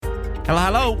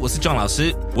Hello， 我是 John 老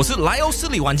师，我是莱欧斯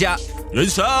里玩家，人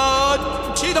生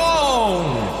启动，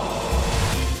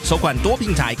首款多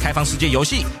平台开放世界游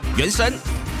戏《原神》，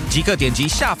即刻点击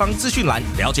下方资讯栏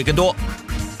了解更多。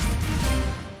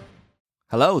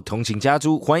Hello， 同情家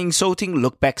族，欢迎收听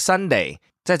Look Back Sunday。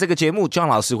在这个节目 ，John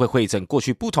老师会汇整过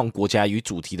去不同国家与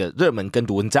主题的热门跟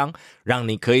读文章，让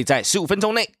你可以在15分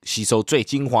钟内吸收最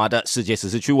精华的世界时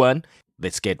事趣闻。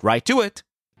Let's get right to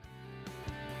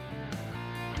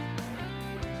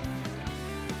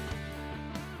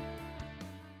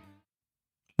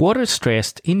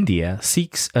it。Water-stressed India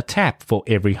seeks a tap for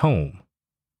every home.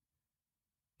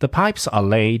 The pipes are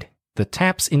laid, the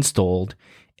taps installed,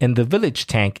 and the village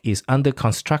tank is under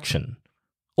construction,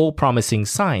 all promising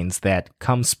signs that,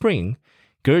 come spring,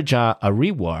 Gurja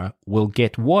Ariwa will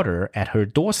get water at her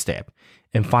doorstep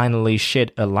and finally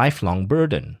shed a lifelong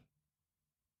burden.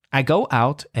 I go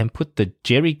out and put the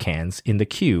jerry cans in the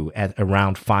queue at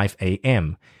around 5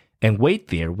 a.m. and wait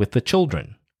there with the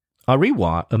children.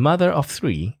 Ariwa, a mother of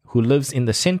 3 who lives in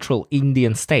the central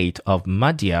Indian state of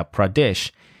Madhya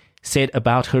Pradesh, said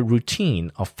about her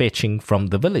routine of fetching from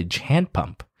the village hand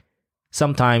pump.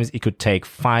 Sometimes it could take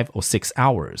 5 or 6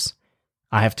 hours.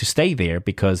 I have to stay there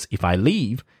because if I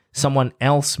leave, someone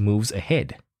else moves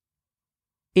ahead.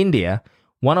 India,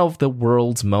 one of the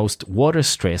world's most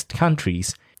water-stressed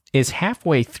countries, is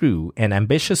halfway through an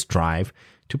ambitious drive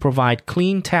to provide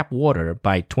clean tap water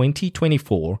by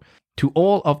 2024 to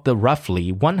all of the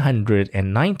roughly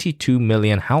 192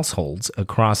 million households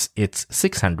across its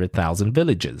 600,000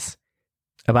 villages.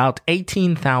 About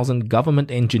 18,000 government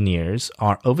engineers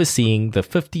are overseeing the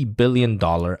 $50 billion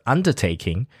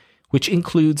undertaking, which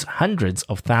includes hundreds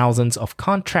of thousands of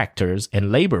contractors and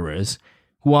laborers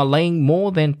who are laying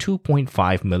more than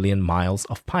 2.5 million miles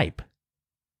of pipe.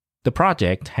 The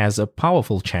project has a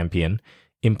powerful champion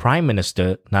in Prime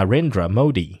Minister Narendra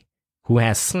Modi, who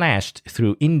has slashed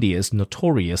through India's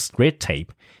notorious red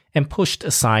tape and pushed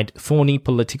aside thorny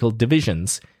political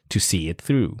divisions to see it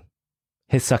through.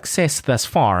 His success thus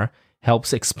far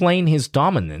helps explain his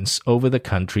dominance over the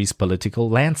country's political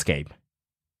landscape.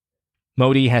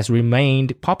 Modi has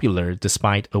remained popular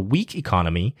despite a weak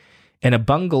economy and a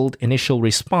bungled initial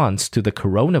response to the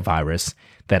coronavirus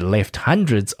that left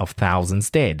hundreds of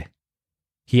thousands dead.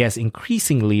 He has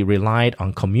increasingly relied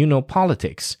on communal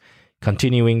politics,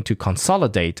 continuing to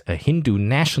consolidate a Hindu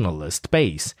nationalist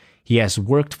base he has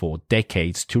worked for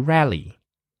decades to rally.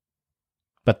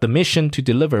 But the mission to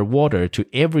deliver water to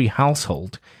every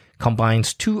household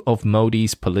combines 2 of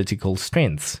Modi's political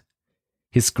strengths: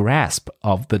 his grasp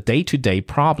of the day-to-day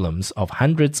problems of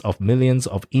hundreds of millions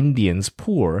of Indians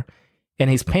poor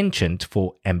and his penchant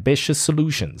for ambitious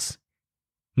solutions.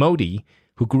 Modi,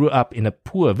 who grew up in a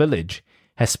poor village,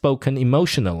 has spoken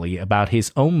emotionally about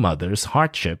his own mother's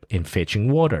hardship in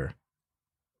fetching water.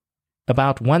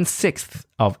 About 1/6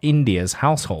 of India's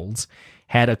households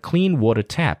had a clean water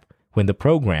tap when the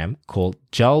program, called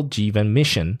Jal Jeevan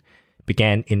Mission,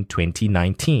 began in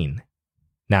 2019.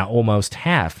 Now almost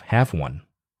half have one.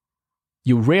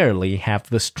 You rarely have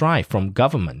the strife from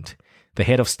government, the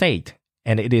head of state,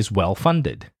 and it is well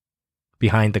funded.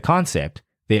 Behind the concept,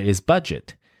 there is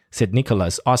budget, said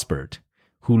Nicholas Osbert,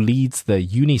 who leads the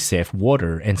UNICEF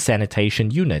Water and Sanitation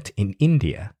Unit in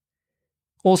India.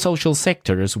 All social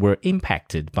sectors were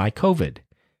impacted by COVID.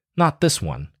 Not this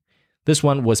one. This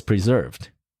one was preserved.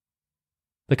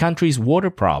 The country's water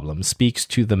problem speaks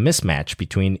to the mismatch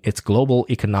between its global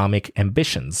economic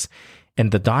ambitions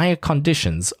and the dire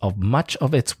conditions of much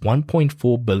of its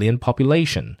 1.4 billion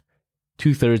population,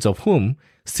 2/3 of whom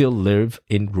still live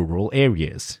in rural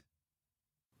areas.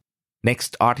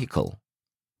 Next article.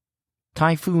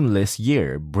 Typhoonless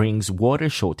year brings water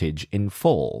shortage in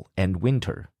fall and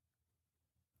winter.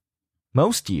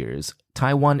 Most years,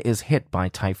 Taiwan is hit by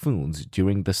typhoons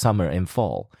during the summer and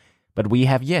fall, but we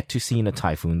have yet to see a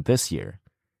typhoon this year.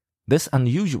 This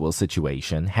unusual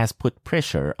situation has put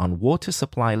pressure on water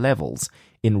supply levels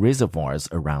in reservoirs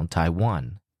around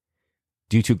Taiwan.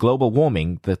 Due to global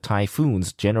warming, the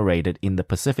typhoons generated in the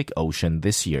Pacific Ocean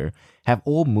this year have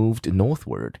all moved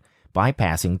northward,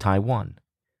 bypassing Taiwan.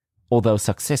 Although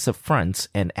successive fronts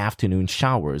and afternoon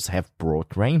showers have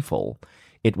brought rainfall,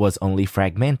 it was only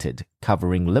fragmented,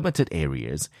 covering limited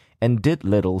areas, and did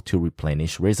little to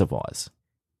replenish reservoirs.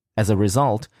 As a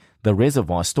result, the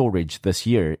reservoir storage this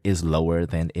year is lower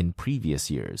than in previous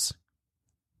years.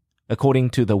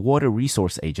 According to the Water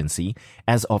Resource Agency,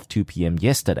 as of 2 p.m.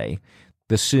 yesterday,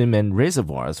 the Shimen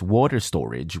Reservoir's water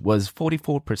storage was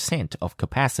 44% of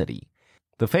capacity.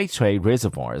 The Feitrui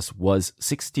Reservoirs was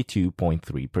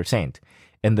 62.3%,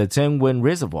 and the Zhengwen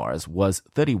Reservoirs was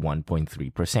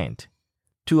 31.3%.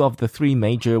 2 of the 3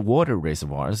 major water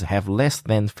reservoirs have less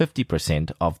than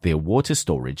 50% of their water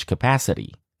storage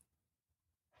capacity.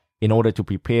 In order to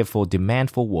prepare for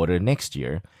demand for water next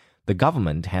year, the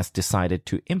government has decided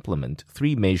to implement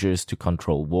 3 measures to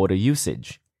control water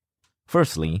usage.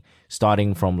 Firstly,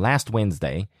 starting from last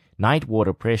Wednesday, night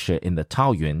water pressure in the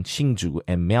Taoyuan, Hsinchu,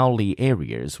 and Miaoli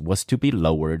areas was to be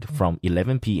lowered from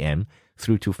 11 p.m.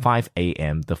 through to 5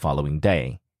 a.m. the following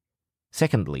day.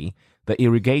 Secondly, the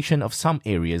irrigation of some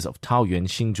areas of Taoyuan,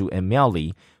 Hsinchu, and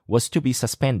Miaoli was to be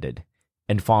suspended,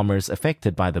 and farmers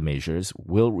affected by the measures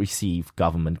will receive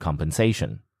government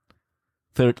compensation.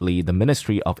 Thirdly, the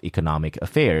Ministry of Economic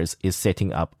Affairs is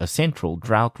setting up a central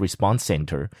drought response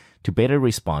center to better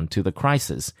respond to the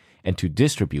crisis and to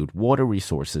distribute water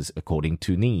resources according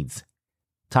to needs.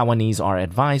 Taiwanese are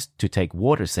advised to take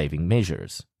water-saving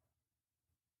measures.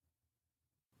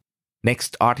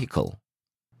 Next article.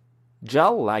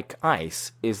 Gel-like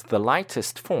ice is the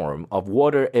lightest form of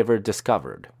water ever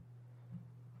discovered.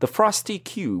 The frosty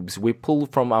cubes we pull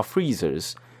from our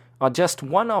freezers are just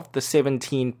one of the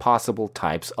 17 possible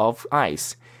types of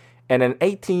ice, and an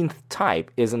 18th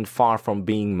type isn't far from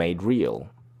being made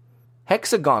real.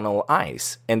 Hexagonal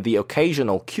ice and the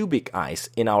occasional cubic ice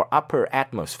in our upper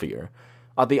atmosphere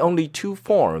are the only 2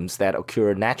 forms that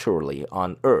occur naturally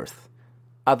on Earth.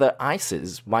 Other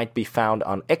ices might be found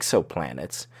on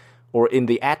exoplanets or in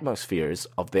the atmospheres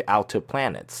of the outer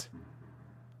planets.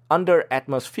 Under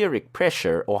atmospheric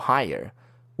pressure or higher,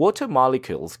 water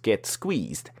molecules get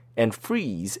squeezed and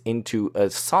freeze into a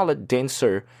solid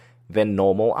denser than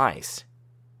normal ice.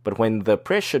 But when the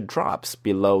pressure drops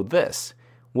below this,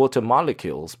 water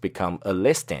molecules become a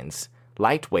less dense,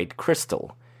 lightweight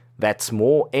crystal that's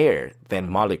more air than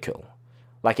molecule,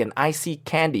 like an icy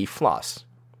candy floss.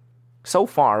 So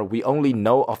far, we only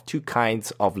know of 2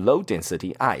 kinds of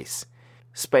low-density ice,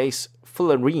 space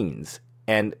fullerenes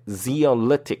and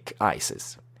zeolitic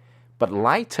ices, but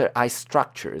lighter ice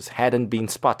structures hadn't been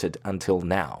spotted until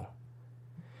now.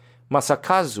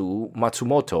 Masakazu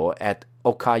Matsumoto at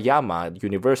Okayama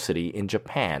University in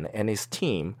Japan and his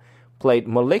team played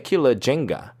molecular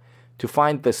Jenga to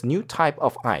find this new type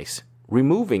of ice,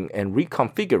 removing and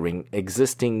reconfiguring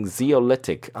existing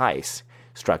zeolitic ice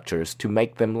structures to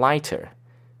make them lighter.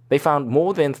 They found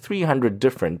more than 300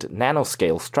 different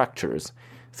nanoscale structures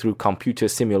through computer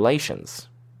simulations.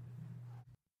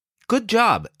 Good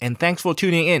job, and thanks for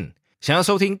tuning in. 想要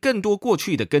收听更多过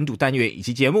去的跟读单元以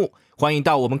及节目，欢迎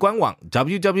到我们官网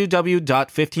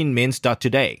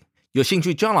www.15mins.today。有兴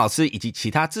趣 John 老师以及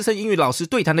其他资深英语老师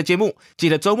对谈的节目，记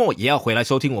得周末也要回来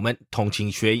收听我们通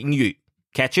勤学英语。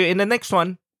Catch you in the next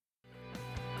one!